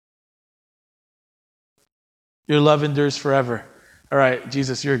Your love endures forever. All right,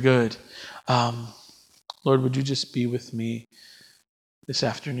 Jesus, you're good. Lord, would you just be with me this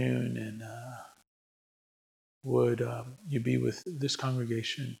afternoon, and would you be with this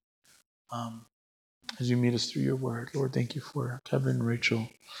congregation as you meet us through your word. Lord, thank you for Kevin and Rachel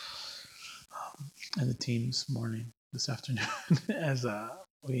and the team this afternoon, as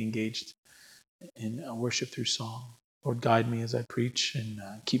we engaged in worship through song. Lord, guide me as I preach and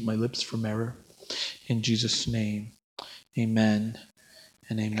keep my lips from error. In Jesus' name, amen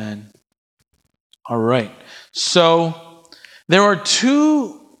and amen. All right. So there are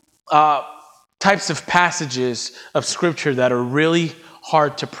two types of passages of Scripture that are really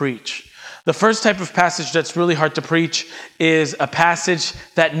hard to preach. The first type of passage that's really hard to preach is a passage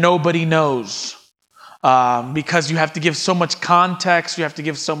that nobody knows. Because you have to give so much context, you have to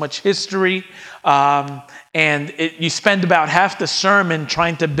give so much history, and you spend about half the sermon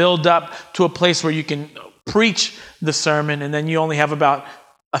trying to build up to a place where you can preach the sermon, and then you only have about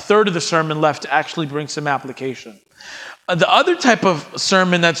a third of the sermon left to actually bring some application. The other type of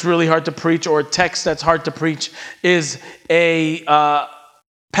sermon that's really hard to preach, or a text that's hard to preach, is a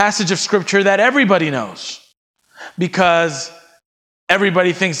passage of Scripture that everybody knows, because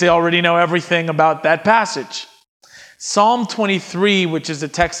everybody thinks they already know everything about that passage. Psalm 23, which is the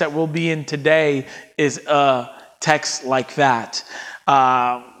text that we'll be in today, is a text like that.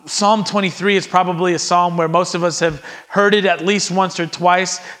 Psalm 23 is probably a psalm where most of us have heard it at least once or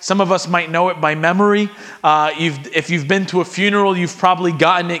twice. Some of us might know it by memory. If you've been to a funeral, you've probably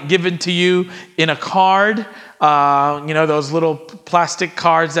gotten it given to you in a card. Those little plastic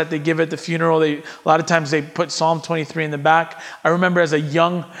cards that they give at the funeral. A lot of times they put Psalm 23 in the back. I remember as a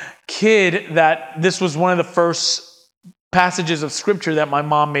young kid that this was one of the first passages of Scripture that my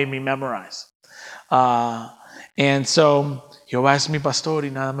mom made me memorize. And so, Jehová es mi pastor y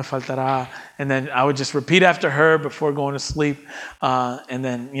nada me faltará. And then I would just repeat after her before going to sleep. And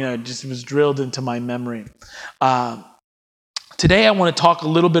then, it just was drilled into my memory. Today I want to talk a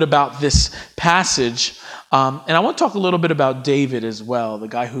little bit about this passage. And I want to talk a little bit about David as well, the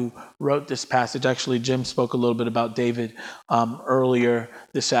guy who wrote this passage. Actually, Jim spoke a little bit about David earlier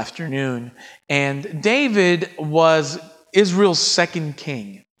this afternoon. And David was Israel's second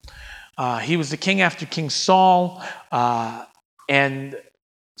king. He was the king after King Saul. And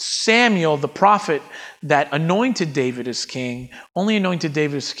Samuel, the prophet that anointed David as king, only anointed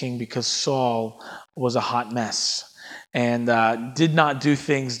David as king because Saul was a hot mess and did not do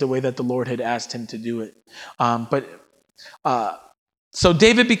things the way that the Lord had asked him to do it. So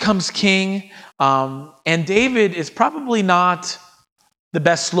David becomes king, and David is probably not the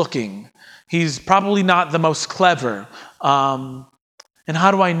best looking. He's probably not the most clever. And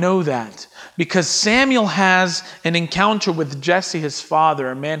how do I know that? Because Samuel has an encounter with Jesse, his father,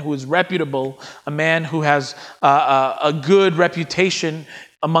 a man who is reputable, a man who has a good reputation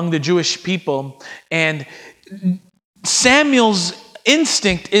among the Jewish people. And Samuel's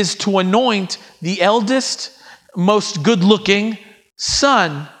instinct is to anoint the eldest, most good-looking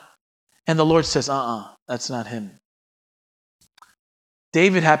son. And the Lord says, that's not him.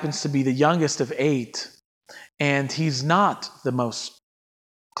 David happens to be the youngest of 8, and he's not the most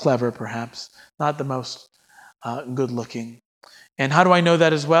clever, perhaps, not the most good-looking. And how do I know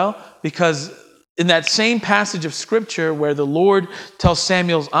that as well? Because in that same passage of Scripture where the Lord tells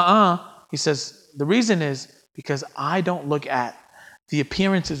Samuel, he says, the reason is because I don't look at the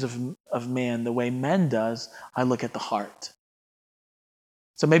appearances of man the way men does. I look at the heart.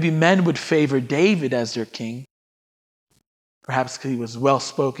 So maybe men would favor David as their king, perhaps because he was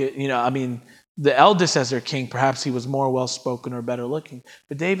well-spoken. The eldest as their king, perhaps he was more well-spoken or better looking.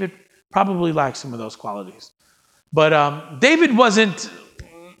 But David probably lacked some of those qualities. But David wasn't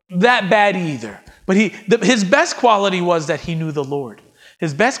that bad either. But his best quality was that he knew the Lord.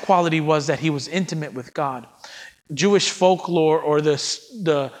 His best quality was that he was intimate with God. Jewish folklore, or the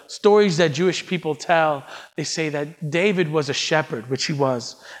stories that Jewish people tell, they say that David was a shepherd, which he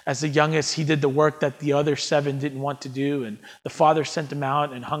was. As the youngest, he did the work that the other 7 didn't want to do, and the father sent him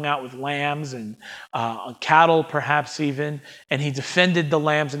out and hung out with lambs and cattle, perhaps even, and he defended the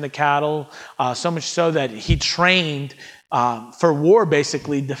lambs and the cattle, so much so that he trained for war,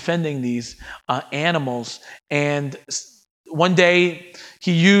 basically, defending these animals. And one day,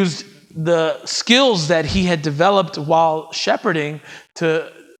 he used the skills that he had developed while shepherding to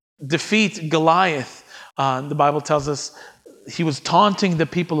defeat Goliath. The Bible tells us he was taunting the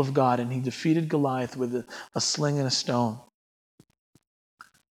people of God, and he defeated Goliath with a sling and a stone.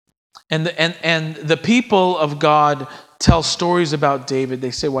 And the people of God tell stories about David.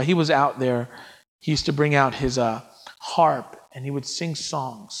 They say while he was out there, he used to bring out his harp, and he would sing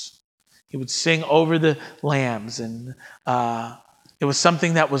songs. He would sing over the lambs, and it was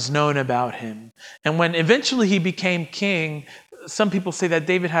something that was known about him. And when eventually he became king, some people say that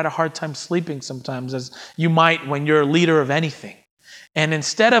David had a hard time sleeping sometimes, as you might when you're a leader of anything. And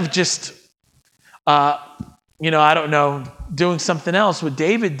instead of just, doing something else, what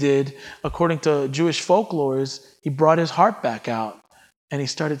David did, according to Jewish folklore, is he brought his harp back out and he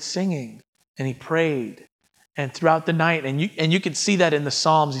started singing and he prayed. And throughout the night, and you can see that in the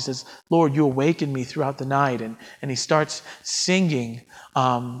Psalms, he says, Lord, you awaken me throughout the night. And he starts singing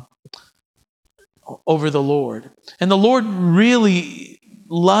over the Lord. And the Lord really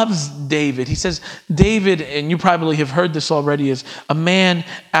loves David. He says, David, and you probably have heard this already, is a man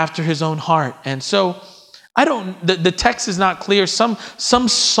after his own heart. And so, the text is not clear. Some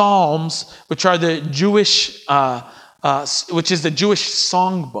Psalms, which are the Jewish, which is the Jewish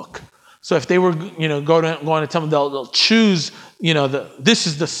songbook. So if they were, going to tell them, they'll choose, this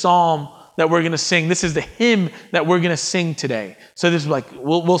is the psalm that we're going to sing. This is the hymn that we're going to sing today. So this is like,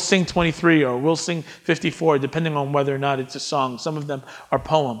 we'll sing 23 or we'll sing 54, depending on whether or not it's a song. Some of them are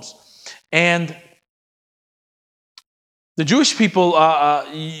poems. And the Jewish people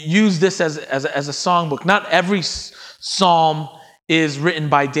use this as a songbook. Not every psalm is written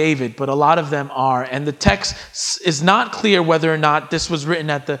by David, but a lot of them are. And the text is not clear whether or not this was written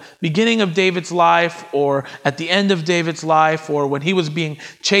at the beginning of David's life or at the end of David's life or when he was being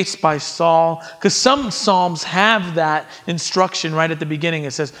chased by Saul. Because some psalms have that instruction right at the beginning.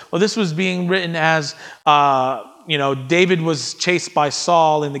 It says, well, this was being written as, David was chased by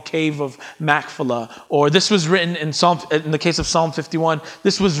Saul in the cave of Machpelah. Or this was written in the case of Psalm 51,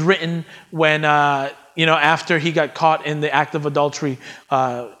 this was written when... after he got caught in the act of adultery,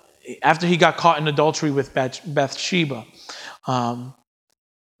 after he got caught in adultery with Bathsheba.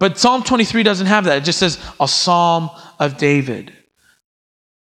 But Psalm 23 doesn't have that. It just says a psalm of David.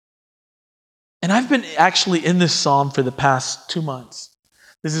 And I've been actually in this psalm for the past 2 months.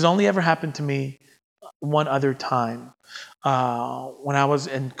 This has only ever happened to me one other time. When I was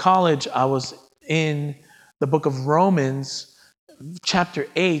in college, I was in the book of Romans, chapter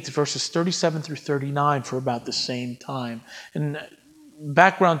 8, verses 37 through 39 for about the same time. And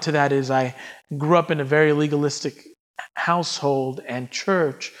background to that is I grew up in a very legalistic household and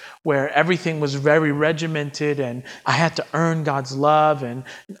church where everything was very regimented and I had to earn God's love. And,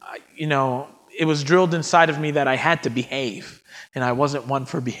 it was drilled inside of me that I had to behave, and I wasn't one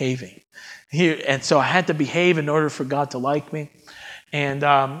for behaving. And so I had to behave in order for God to like me. And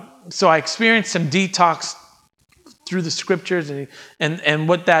so I experienced some detox through the scriptures and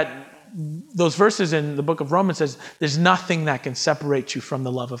what those verses in the book of Romans says, there's nothing that can separate you from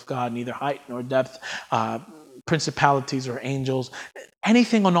the love of God, neither height nor depth, principalities or angels,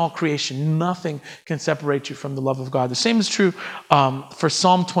 anything on all creation, nothing can separate you from the love of God. The same is true for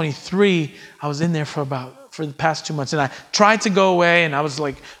Psalm 23. I was in there for the past 2 months, and I tried to go away, and I was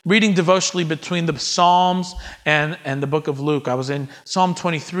like reading devotionally between the Psalms and the book of Luke. I was in Psalm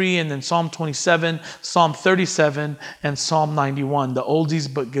 23 and then Psalm 27, Psalm 37, and Psalm 91, the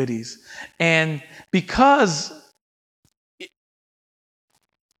oldies but goodies. And because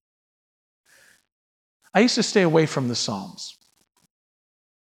I used to stay away from the Psalms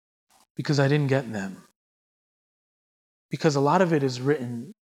because I didn't get them. Because a lot of it is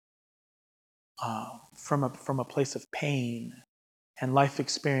written from a place of pain and life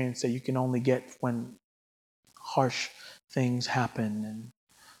experience that you can only get when harsh things happen.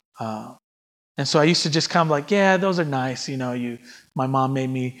 And so I used to just kind of like, yeah, those are nice. My mom made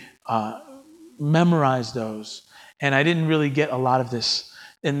me memorize those. And I didn't really get a lot of this.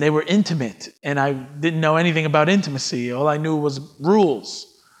 And they were intimate. And I didn't know anything about intimacy. All I knew was rules.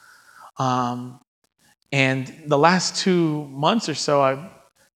 And the last 2 months or so, I've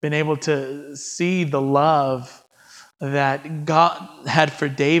been able to see the love that God had for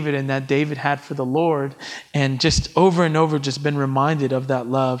David and that David had for the Lord, and just over and over just been reminded of that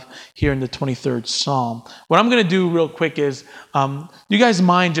love here in the 23rd Psalm. What I'm going to do real quick is, do you guys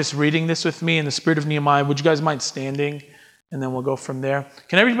mind just reading this with me in the spirit of Nehemiah? Would you guys mind standing? And then we'll go from there.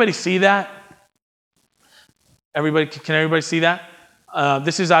 Can everybody see that? Can everybody see that?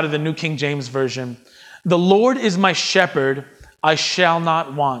 This is out of the New King James Version. The Lord is my shepherd, I shall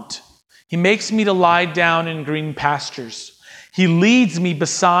not want. He makes me to lie down in green pastures. He leads me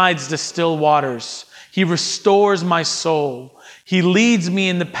beside the still waters. He restores my soul. He leads me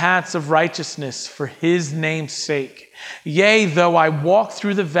in the paths of righteousness for his name's sake. Yea, though I walk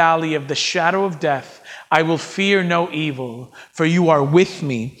through the valley of the shadow of death, I will fear no evil, for you are with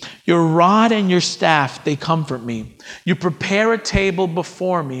me. Your rod and your staff, they comfort me. You prepare a table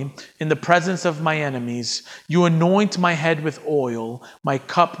before me in the presence of my enemies. You anoint my head with oil. My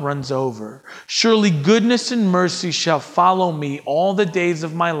cup runs over. Surely goodness and mercy shall follow me all the days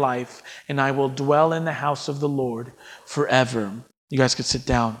of my life, and I will dwell in the house of the Lord forever. You guys could sit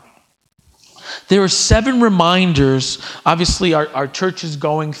down. There are 7 reminders. Obviously, our church is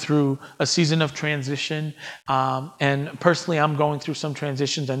going through a season of transition. And personally, I'm going through some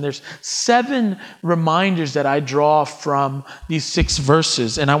transitions. And there's 7 reminders that I draw from these 6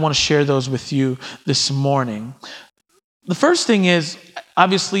 verses. And I want to share those with you this morning. The first thing is,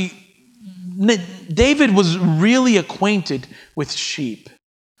 obviously, David was really acquainted with sheep.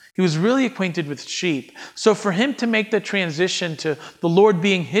 He was really acquainted with sheep. So for him to make the transition to the Lord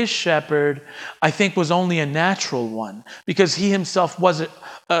being his shepherd, I think was only a natural one, because he himself was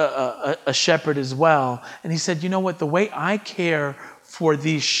a shepherd as well. And he said, you know what, the way I care for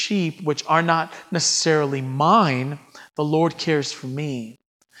these sheep, which are not necessarily mine, the Lord cares for me.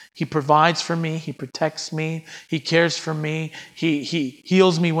 He provides for me. He protects me. He cares for me. He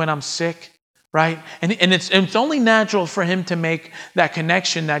heals me when I'm sick. Right? And it's only natural for him to make that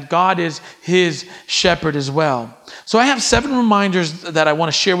connection that God is his shepherd as well. So I have 7 reminders that I want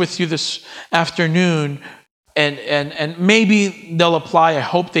to share with you this afternoon, and maybe they'll apply. I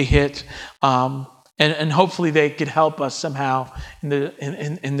hope they hit, and hopefully they could help us somehow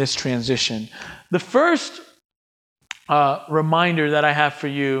in this transition. The first reminder that I have for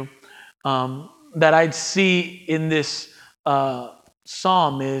you that I'd see in this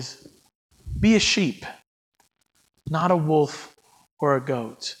psalm is, be a sheep, not a wolf or a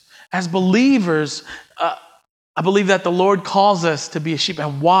goat. As believers, I believe that the Lord calls us to be a sheep.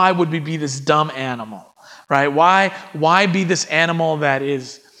 And why would we be this dumb animal, right? Why be this animal that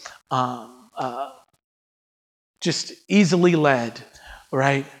is just easily led,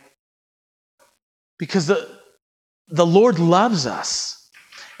 right? Because the Lord loves us,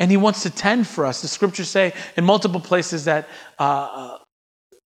 and he wants to tend for us. The scriptures say in multiple places that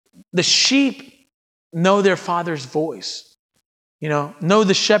the sheep know their father's voice, know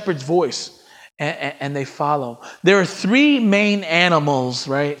the shepherd's voice, and they follow. There are 3 main animals,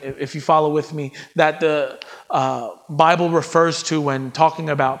 right, if you follow with me, that the Bible refers to when talking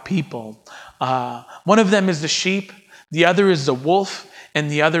about people. One of them is the sheep, the other is the wolf,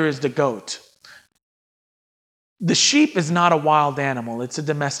 and the other is the goat. The sheep is not a wild animal. It's a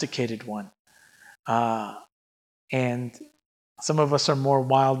domesticated one. And some of us are more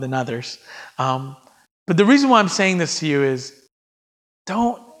wild than others. But the reason why I'm saying this to you is,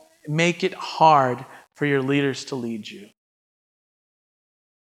 don't make it hard for your leaders to lead you.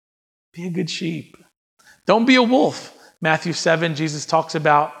 Be a good sheep. Don't be a wolf. Matthew 7, Jesus talks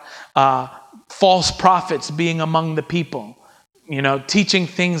about false prophets being among the people. Teaching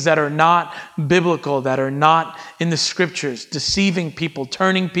things that are not biblical, that are not in the scriptures, deceiving people,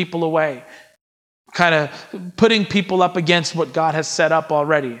 turning people away, kind of putting people up against what God has set up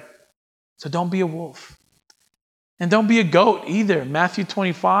already. So don't be a wolf. And don't be a goat either. Matthew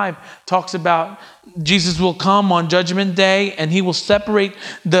 25 talks about Jesus will come on Judgment Day, and he will separate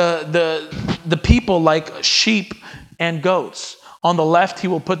the people like sheep and goats. On the left, he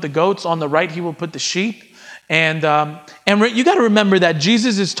will put the goats. On the right, he will put the sheep. And you got to remember that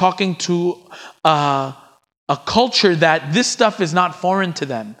Jesus is talking to a culture that this stuff is not foreign to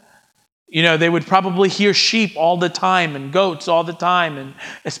them. They would probably hear sheep all the time and goats all the time, and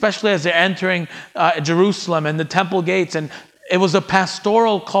especially as they're entering Jerusalem and the temple gates. And it was a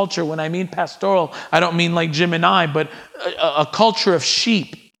pastoral culture. When I mean pastoral, I don't mean like Jim and I, but a culture of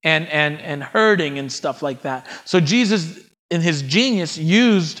sheep and herding and stuff like that. So Jesus, in his genius,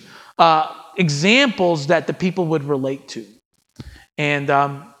 used examples that the people would relate to. And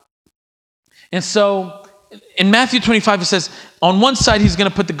so in Matthew 25, it says, on one side, he's going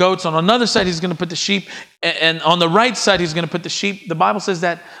to put the goats. On another side, he's going to put the sheep. And on the right side, he's going to put the sheep. The Bible says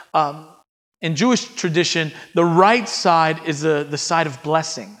that in Jewish tradition, the right side is the side of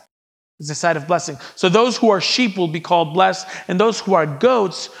blessing. It's the side of blessing. So those who are sheep will be called blessed. And those who are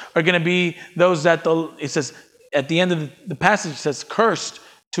goats are going to be those that, it says, at the end of the passage, it says, cursed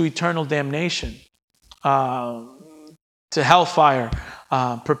to eternal damnation, to hellfire,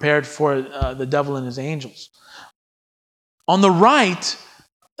 prepared for the devil and his angels. On the right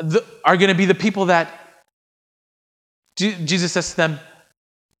are going to be the people that Jesus says to them,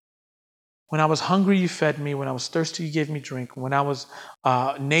 when I was hungry, you fed me. When I was thirsty, you gave me drink. When I was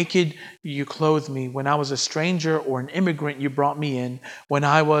naked, you clothed me. When I was a stranger or an immigrant, you brought me in. When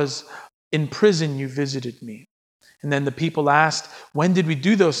I was in prison, you visited me. And then the people asked, when did we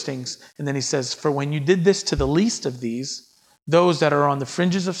do those things? And then he says, for when you did this to the least of these, those that are on the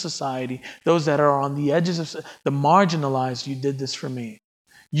fringes of society, those that are on the edges of the marginalized, you did this for me.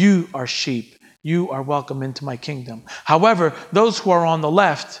 You are sheep. You are welcome into my kingdom. However, those who are on the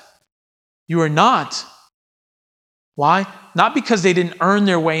left, you are not. Why? Not because they didn't earn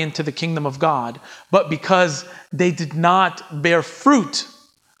their way into the kingdom of God, but because they did not bear fruit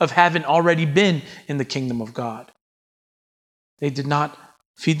of having already been in the kingdom of God. They did not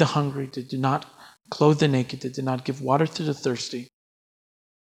feed the hungry. They did not clothe the naked. They did not give water to the thirsty.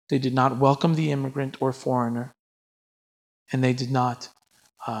 They did not welcome the immigrant or foreigner. And they did not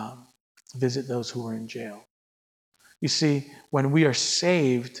visit those who were in jail. You see, when we are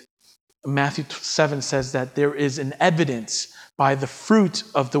saved, Matthew 7 says that there is an evidence by the fruit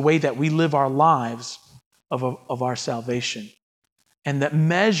of the way that we live our lives of our salvation. And that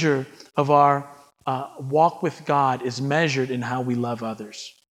measure of our walk with God is measured in how we love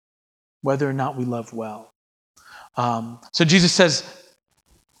others, whether or not we love well. So Jesus says,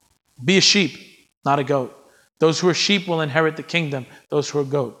 be a sheep, not a goat. Those who are sheep will inherit the kingdom. Those who are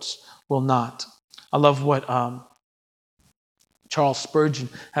goats will not. I love what Charles Spurgeon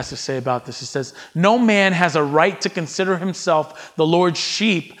has to say about this. He says, no man has a right to consider himself the Lord's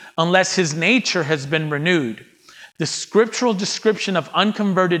sheep unless his nature has been renewed. The scriptural description of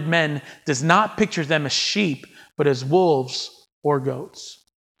unconverted men does not picture them as sheep, but as wolves or goats.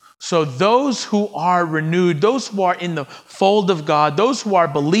 So those who are renewed, those who are in the fold of God, those who are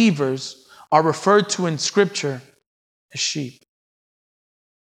believers are referred to in Scripture as sheep.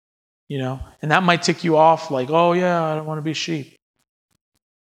 You know, and that might tick you off like, oh yeah, I don't want to be sheep.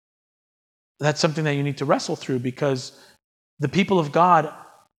 That's something that you need to wrestle through, because the people of God,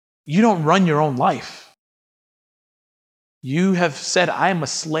 you don't run your own life. You have said, I am a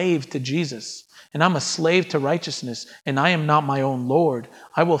slave to Jesus, and I'm a slave to righteousness, and I am not my own Lord.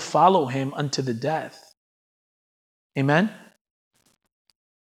 I will follow him unto the death. Amen?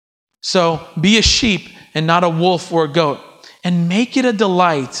 So be a sheep and not a wolf or a goat, and make it a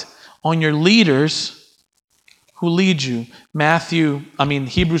delight on your leaders who lead you.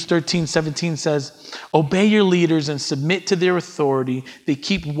 Hebrews 13:17 says, obey your leaders and submit to their authority. They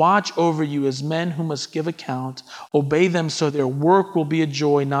keep watch over you as men who must give account. Obey them so their work will be a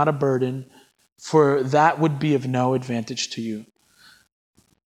joy, not a burden, for that would be of no advantage to you.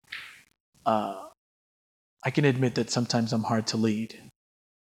 I can admit that sometimes I'm hard to lead,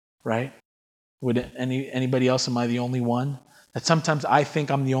 right? Would anybody else, am I the only one? That sometimes I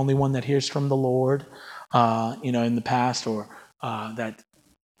think I'm the only one that hears from the Lord, in the past, or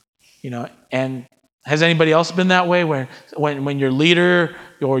and has anybody else been that way, where when your leader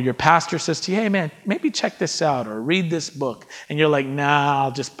or your pastor says to you, hey man, maybe check this out or read this book, and you're like, nah,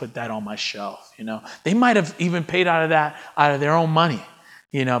 I'll just put that on my shelf. They might have even paid out of their own money,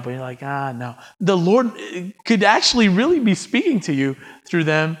 but you're like, no. The Lord could actually really be speaking to you through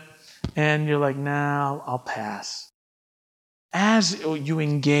them, and you're like, nah, I'll pass. As you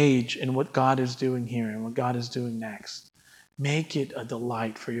engage in what God is doing here and what God is doing next, make it a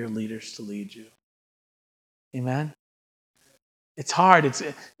delight for your leaders to lead you. Amen? It's hard.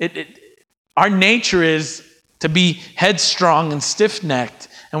 Our nature is to be headstrong and stiff-necked,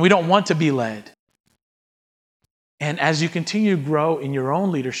 and we don't want to be led. And as you continue to grow in your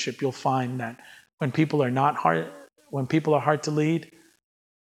own leadership, you'll find that when people are hard to lead,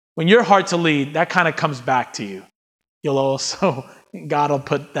 when you're hard to lead, that kind of comes back to you. God will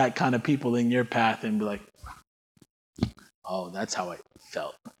put that kind of people in your path and be like, oh, that's how I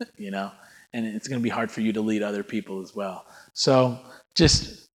felt, and it's going to be hard for you to lead other people as well. So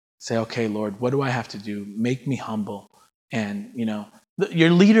just say, okay, Lord, what do I have to do? Make me humble. And,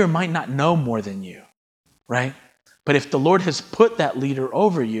 your leader might not know more than you, right? But if the Lord has put that leader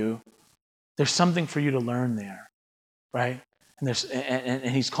over you, there's something for you to learn there, right? And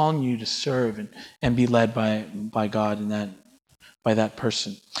he's calling you to serve and be led by God and by that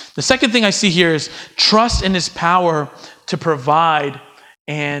person. The second thing I see here is trust in his power to provide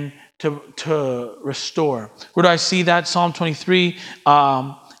and to restore. Where do I see that? Psalm 23,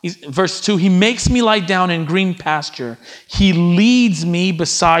 verse 2, he makes me lie down in green pasture. He leads me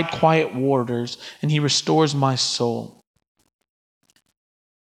beside quiet waters, and he restores my soul.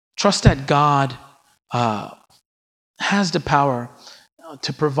 Trust that God has the power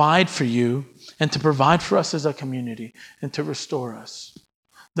to provide for you and to provide for us as a community and to restore us.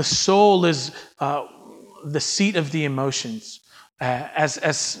 The soul is the seat of the emotions.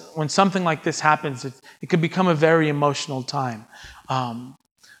 As when something like this happens, it could become a very emotional time.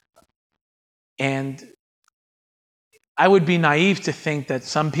 And I would be naive to think that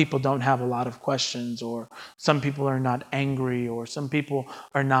some people don't have a lot of questions, or some people are not angry, or some people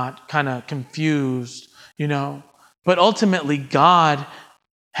are not kind of confused, But ultimately, God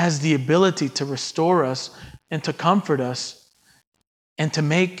has the ability to restore us and to comfort us and to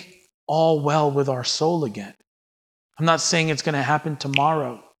make all well with our soul again. I'm not saying it's going to happen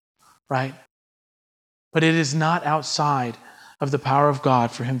tomorrow, right? But it is not outside of the power of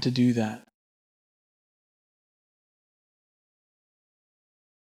God for him to do that.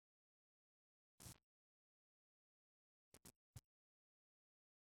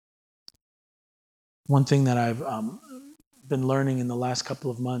 One thing that I've been learning in the last couple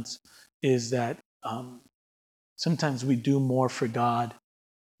of months is that sometimes we do more for God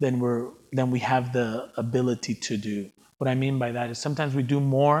than we have the ability to do. What I mean by that is sometimes we do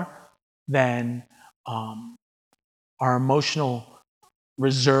more than our emotional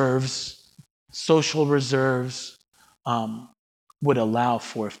reserves, social reserves would allow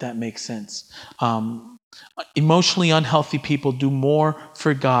for, if that makes sense. Emotionally unhealthy people do more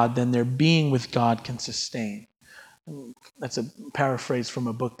for God than their being with God can sustain. That's a paraphrase from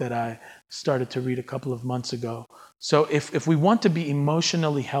a book that I started to read a couple of months ago. So if we want to be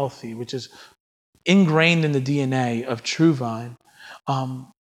emotionally healthy, which is ingrained in the DNA of True Vine,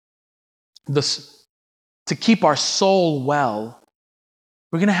 to keep our soul well,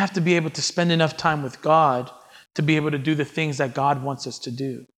 we're going to have to be able to spend enough time with God to be able to do the things that God wants us to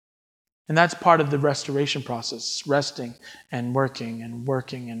do. And that's part of the restoration process, resting and working and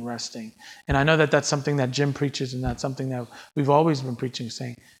working and resting. And I know that that's something that Jim preaches, and that's something that we've always been preaching,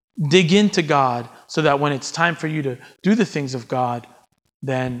 saying, dig into God so that when it's time for you to do the things of God,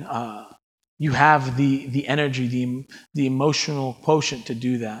 then you have the energy, the emotional quotient to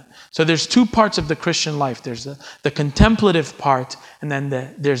do that. So there's two parts of the Christian life. There's the contemplative part, and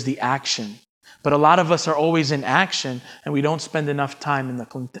then there's the action. But a lot of us are always in action, and we don't spend enough time in the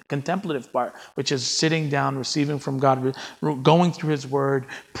contemplative part, which is sitting down, receiving from God, going through his word,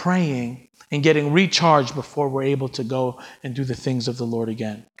 praying, and getting recharged before we're able to go and do the things of the Lord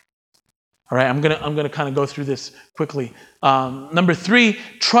again. All right, I'm gonna kind of go through this quickly. Number 3,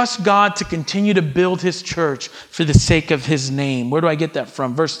 trust God to continue to build his church for the sake of his name. Where do I get that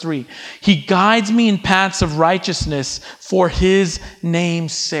from? Verse 3, he guides me in paths of righteousness for his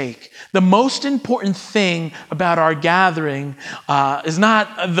name's sake. The most important thing about our gathering is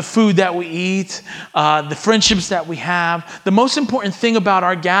not the food that we eat, the friendships that we have. The most important thing about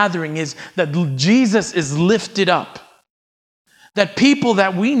our gathering is that Jesus is lifted up. That people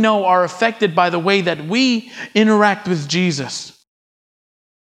that we know are affected by the way that we interact with Jesus.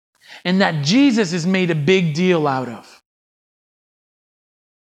 And that Jesus is made a big deal out of.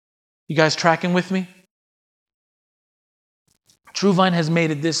 You guys tracking with me? True Vine has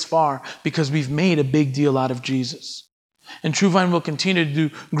made it this far because we've made a big deal out of Jesus. And True Vine will continue to do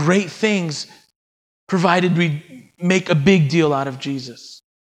great things provided we make a big deal out of Jesus.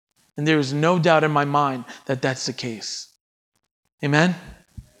 And there is no doubt in my mind that that's the case. Amen?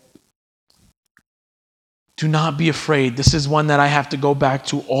 Do not be afraid. This is one that I have to go back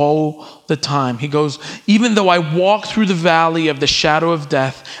to all the time. He goes, even though I walk through the valley of the shadow of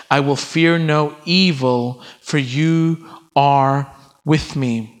death, I will fear no evil, for you are with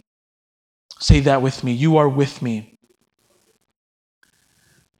me. Say that with me. You are with me.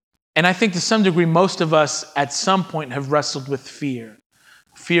 And I think to some degree, most of us at some point have wrestled with fear.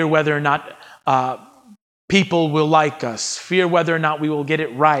 Fear whether or not people will like us. Fear whether or not we will get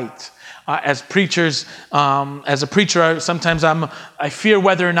it right. As preachers, as a preacher, sometimes I fear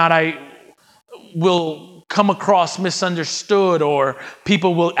whether or not I will come across misunderstood, or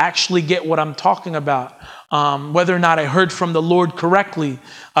people will actually get what I'm talking about. Whether or not I heard from the Lord correctly,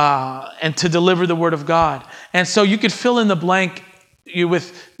 and to deliver the word of God. And so you could fill in the blank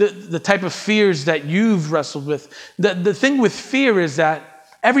with the type of fears that you've wrestled with. The thing with fear is that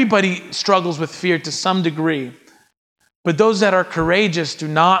everybody struggles with fear to some degree. But those that are courageous do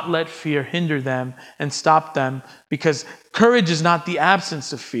not let fear hinder them and stop them, because courage is not the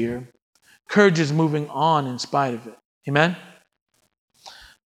absence of fear. Courage is moving on in spite of it. Amen?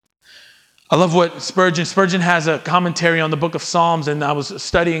 I love what Spurgeon has a commentary on the book of Psalms, and I was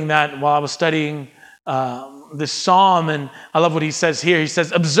studying that while I was studying this psalm, and I love what he says here. He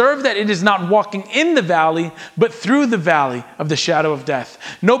says, observe that it is not walking in the valley, but through the valley of the shadow of death.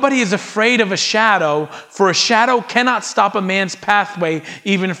 Nobody is afraid of a shadow, for a shadow cannot stop a man's pathway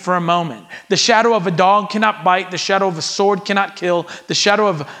even for a moment. The shadow of a dog cannot bite. The shadow of a sword cannot kill. The shadow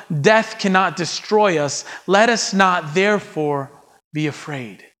of death cannot destroy us. Let us not therefore be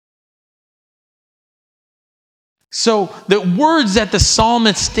afraid. So the words that the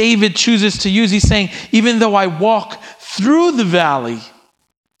psalmist David chooses to use, he's saying, even though I walk through the valley.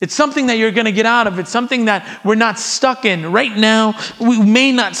 It's something that you're going to get out of. It's something that we're not stuck in. Right now, we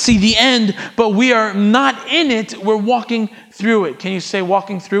may not see the end, but we are not in it. We're walking through it. Can you say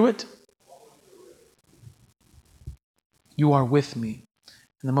walking through it? You are with me.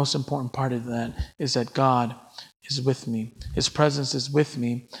 And the most important part of that is that God is with me. His presence is with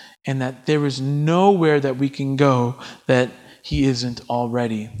me, and that there is nowhere that we can go that he isn't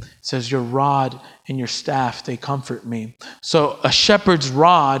already. It says, your rod and your staff, they comfort me. So a shepherd's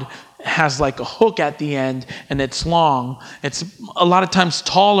rod has like a hook at the end, and it's long. It's a lot of times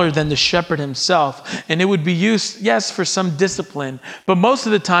taller than the shepherd himself. And it would be used, yes, for some discipline, but most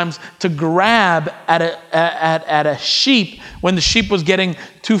of the times to grab at a sheep when the sheep was getting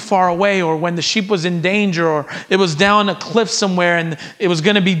too far away, or when the sheep was in danger, or it was down a cliff somewhere and it was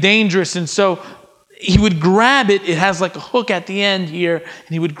going to be dangerous. And so he would grab it. It has like a hook at the end here, and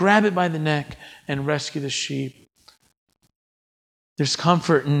he would grab it by the neck and rescue the sheep. There's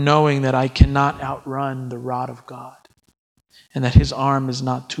comfort in knowing that I cannot outrun the rod of God, and that his arm is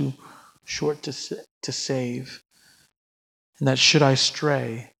not too short to save, and that should I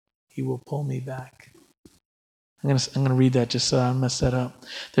stray, he will pull me back. I'm gonna read that just so I don't mess that up.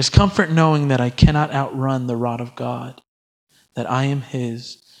 There's comfort knowing that I cannot outrun the rod of God, that I am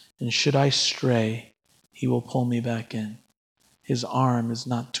his, and should I stray, he will pull me back in. His arm is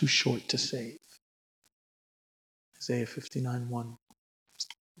not too short to save. Isaiah 59:1.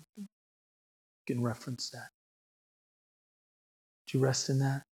 You can reference that. Do you rest in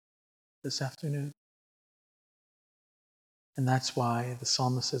that this afternoon? And that's why the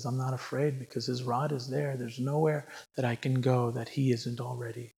psalmist says, I'm not afraid, because his rod is there. There's nowhere that I can go that he isn't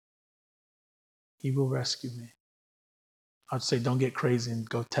already. He will rescue me. I would say don't get crazy and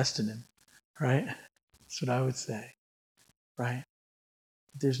go testing him, right? That's what I would say, right?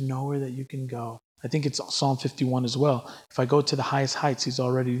 There's nowhere that you can go. I think it's Psalm 51 as well. If I go to the highest heights, he's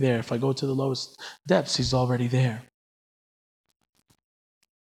already there. If I go to the lowest depths, he's already there.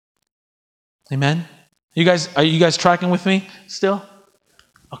 Amen? Are you guys tracking with me still?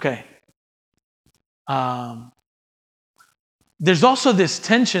 Okay. There's also this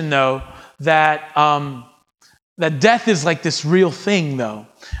tension, though, that death is like this real thing, though.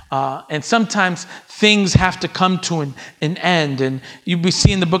 And sometimes things have to come to an end. And we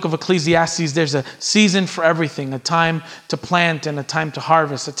see in the book of Ecclesiastes, there's a season for everything, a time to plant and a time to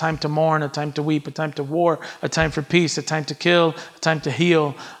harvest, a time to mourn, a time to weep, a time to war, a time for peace, a time to kill, a time to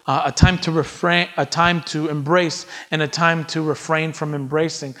heal, a time to refrain, a time to embrace, and a time to refrain from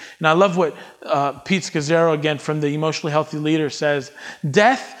embracing. And I love what Pete Scazzaro, again, from the Emotionally Healthy Leader, says.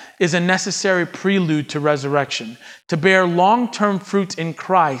 Death is a necessary prelude to resurrection. To bear long-term fruit in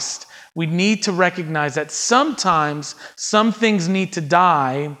Christ, we need to recognize that sometimes some things need to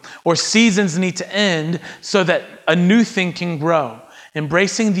die or seasons need to end so that a new thing can grow.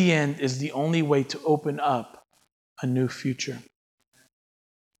 Embracing the end is the only way to open up a new future.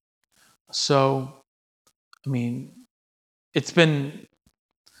 So,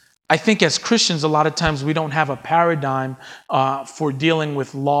 I think as Christians, a lot of times we don't have a paradigm for dealing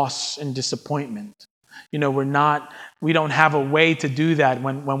with loss and disappointment. We don't have a way to do that.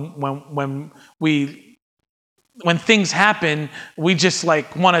 When things happen, we just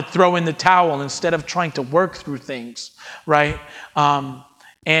want to throw in the towel instead of trying to work through things, right?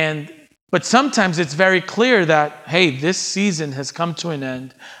 But sometimes it's very clear that, hey, this season has come to an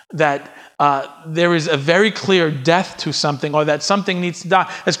end, that there is a very clear death to something, or that something needs to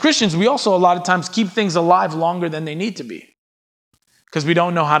die. As Christians, we also a lot of times keep things alive longer than they need to be because we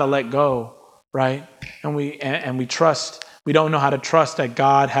don't know how to let go, right? And we trust. We don't know how to trust that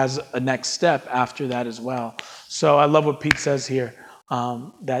God has a next step after that as well. So I love what Pete says here,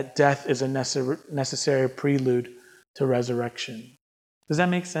 that death is a necessary prelude to resurrection. Does that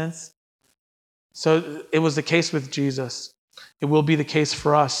make sense? So it was the case with Jesus. It will be the case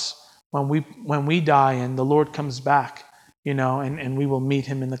for us when we die and the Lord comes back, and we will meet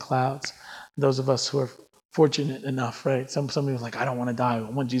him in the clouds. Those of us who are fortunate enough, right? Some people are like, I don't want to die. I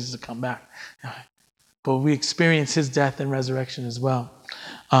want Jesus to come back. But we experience his death and resurrection as well.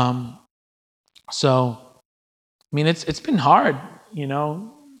 It's been hard,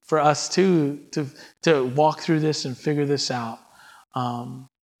 for us to walk through this and figure this out.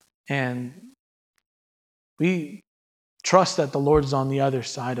 And we trust that the Lord's on the other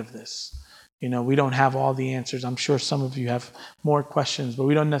side of this. We don't have all the answers. I'm sure some of you have more questions, but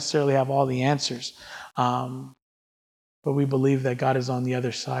we don't necessarily have all the answers. But we believe that God is on the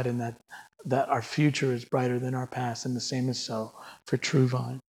other side, and that our future is brighter than our past, and the same is so for True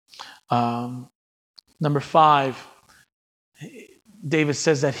Vine. Number 5, David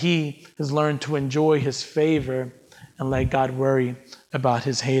says that he has learned to enjoy his favor and let God worry about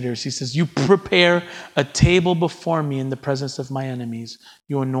his haters. He says, you prepare a table before me in the presence of my enemies.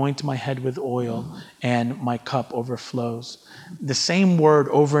 You anoint my head with oil and my cup overflows. The same word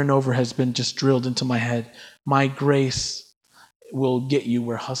over and over has been just drilled into my head. My grace will get you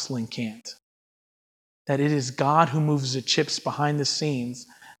where hustling can't. That it is God who moves the chips behind the scenes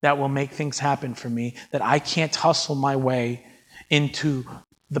that will make things happen for me, that I can't hustle my way into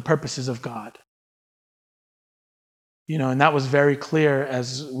the purposes of God. And that was very clear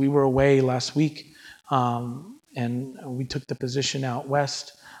as we were away last week, and we took the position out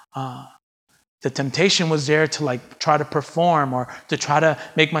west. The temptation was there to try to perform or to try to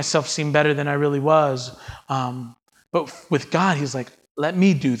make myself seem better than I really was. But with God, he's like, let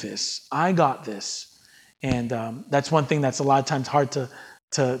me do this. I got this. And that's one thing that's a lot of times hard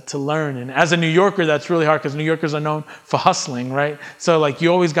to learn. And as a New Yorker, that's really hard because New Yorkers are known for hustling, right? So you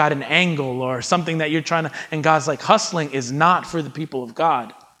always got an angle or something that you're trying to, and God's like, hustling is not for the people of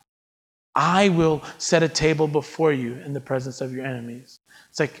God. I will set a table before you in the presence of your enemies.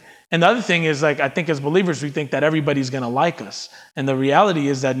 And the other thing is I think as believers, we think that everybody's going to like us. And the reality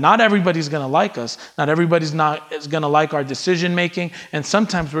is that not everybody's going to like us. Not everybody's is going to like our decision making. And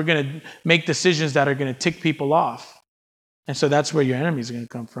sometimes we're going to make decisions that are going to tick people off. And so that's where your enemies are going to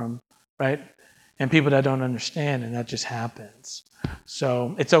come from, right? And people that don't understand, and that just happens.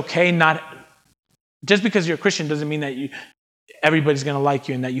 So it's okay just because you're a Christian doesn't mean that everybody's going to like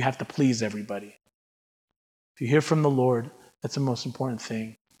you and that you have to please everybody. If you hear from the Lord, that's the most important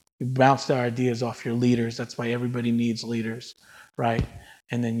thing. You bounce the ideas off your leaders. That's why everybody needs leaders, right?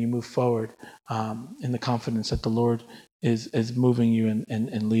 And then you move forward in the confidence that the Lord is moving you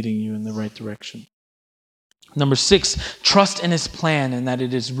and leading you in the right direction. Number 6, trust in his plan and that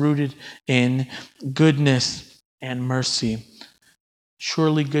it is rooted in goodness and mercy.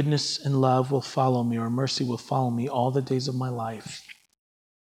 Surely goodness and love will follow me, or mercy will follow me all the days of my life.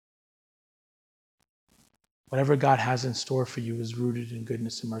 Whatever God has in store for you is rooted in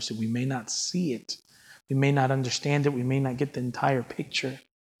goodness and mercy. We may not see it. We may not understand it. We may not get the entire picture.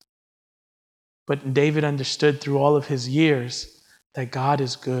 But David understood through all of his years that God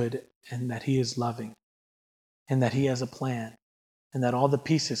is good and that he is loving and that he has a plan and that all the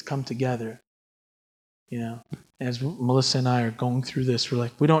pieces come together. As Melissa and I are going through this,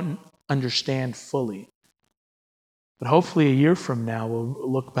 we don't understand fully. But hopefully a year from now, we'll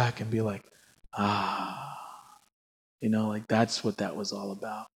look back and be like, that's what that was all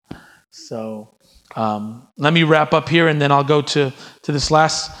about. So let me wrap up here and then I'll go to this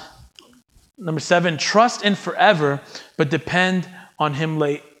last, number 7, trust in forever, but depend on him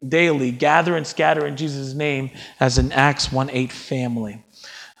daily. Gather and scatter in Jesus' name as an Acts 1:8 family.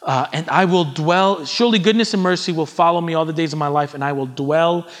 And I will dwell, surely goodness and mercy will follow me all the days of my life, and I will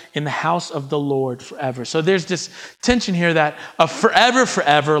dwell in the house of the Lord forever. So there's this tension here that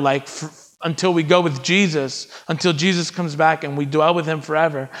forever, until we go with Jesus, until Jesus comes back and we dwell with him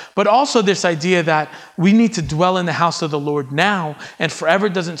forever. But also this idea that we need to dwell in the house of the Lord now, and forever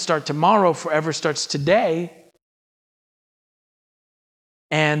doesn't start tomorrow, forever starts today.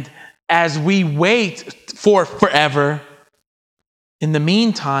 And as we wait for forever, in the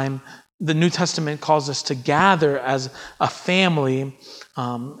meantime, the New Testament calls us to gather as a family,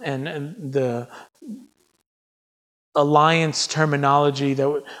 and the alliance terminology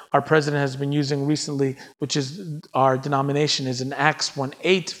that our president has been using recently, which is our denomination, is an Acts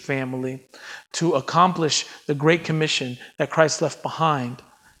 1:8 family to accomplish the Great Commission that Christ left behind.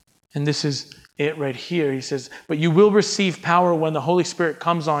 And this is it right here. He says, but you will receive power when the Holy Spirit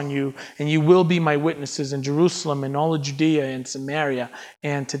comes on you, and you will be my witnesses in Jerusalem and all of Judea and Samaria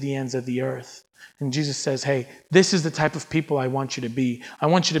and to the ends of the earth. And Jesus says, hey, this is the type of people I want you to be. I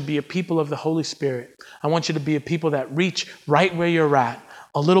want you to be a people of the Holy Spirit. I want you to be a people that reach right where you're at,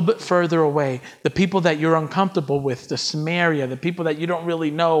 a little bit further away. The people that you're uncomfortable with, the Samaria, the people that you don't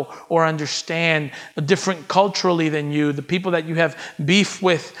really know or understand, different culturally than you, the people that you have beef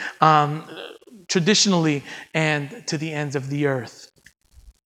with traditionally, and to the ends of the earth.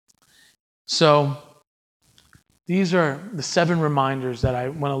 So these are the 7 reminders that I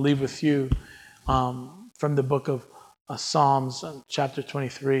want to leave with you from the book of Psalms, chapter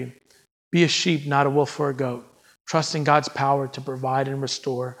 23. Be a sheep, not a wolf or a goat. Trust in God's power to provide and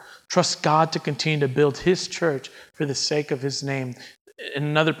restore. Trust God to continue to build his church for the sake of his name. In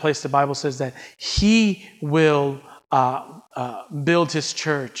another place, the Bible says that he will build his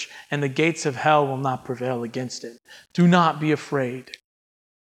church and the gates of hell will not prevail against it. Do not be afraid.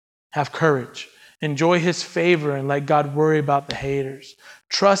 Have courage. Enjoy his favor and let God worry about the haters.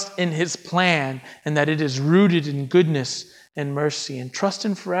 Trust in his plan and that it is rooted in goodness and mercy and trust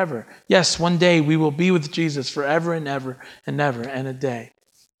Him forever. Yes, one day we will be with Jesus forever and ever and never and a day.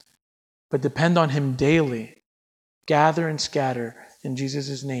 But depend on Him daily. Gather and scatter in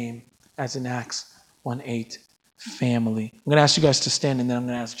Jesus' name as in Acts 1:8 family. I'm going to ask you guys to stand, and then I'm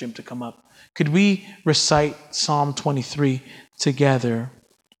going to ask Jim to come up. Could we recite Psalm 23 together?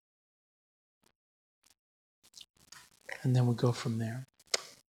 And then we'll go from there.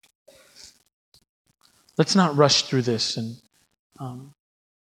 Let's not rush through this. And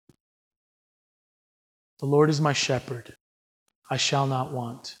the Lord is my shepherd. I shall not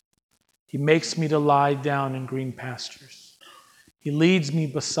want. He makes me to lie down in green pastures. He leads me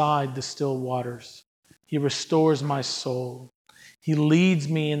beside the still waters. He restores my soul. He leads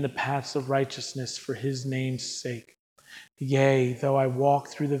me in the paths of righteousness for His name's sake. Yea, though I walk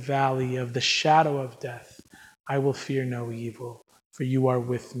through the valley of the shadow of death, I will fear no evil, for You are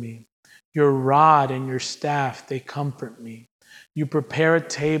with me. Your rod and Your staff, they comfort me. You prepare a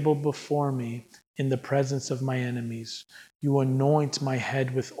table before me in the presence of my enemies. You anoint my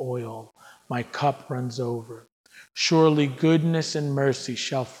head with oil. My cup runs over. Surely goodness and mercy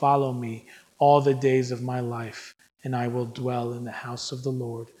shall follow me all the days of my life, and I will dwell in the house of the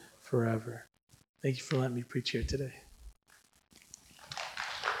Lord forever. Thank you for letting me preach here today.